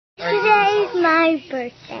is my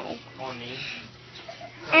birthday.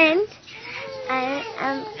 And I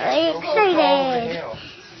am really excited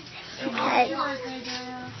because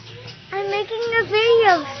I'm making a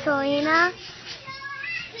video, Selena.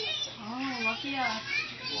 Oh, lucky us.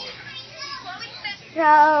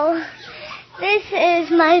 So, this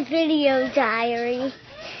is my video diary.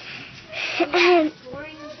 And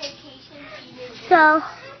so,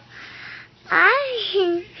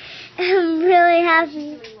 I am really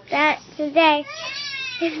happy that today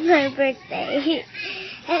is my birthday.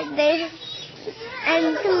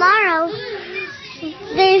 And tomorrow,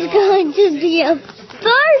 there's going to be a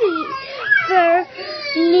party for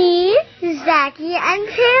me, Zachy, and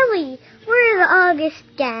Haley. We're the August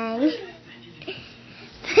gang.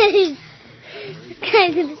 Haley's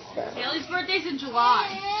birthday's in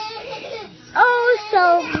July. Oh,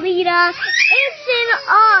 so Lita, it's in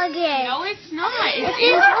August. No, it's not. It's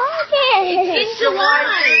in August. It's in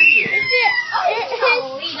July.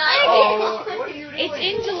 It's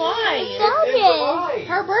in July. It's August.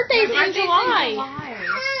 Her birthday's in July.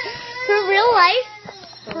 For real life?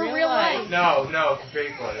 For real life. No, for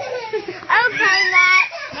fake life. Okay, Matt.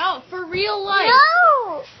 No, for real life.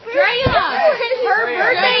 No. Drea, her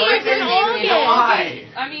birthday is in August. July.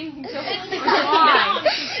 I mean, so it's in July.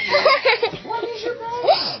 What is your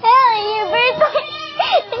birthday? Haley, your birthday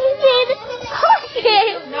is in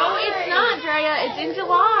August. No, it's not, Drea. It's in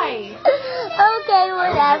July. Okay,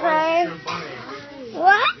 whatever.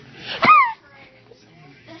 What?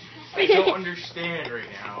 I don't understand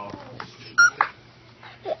right now.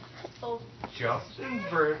 Justin's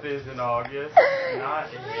birthday is in August, not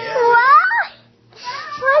his. What?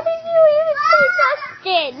 Why did you even say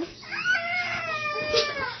Justin?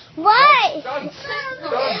 Why?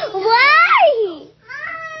 Why?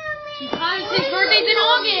 Because his birthday's in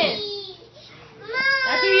August.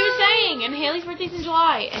 That's what he was saying. And Haley's birthday's in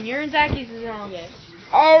July. And your and Zachy's is in August.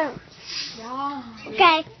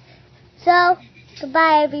 Okay. So,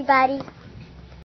 goodbye, everybody.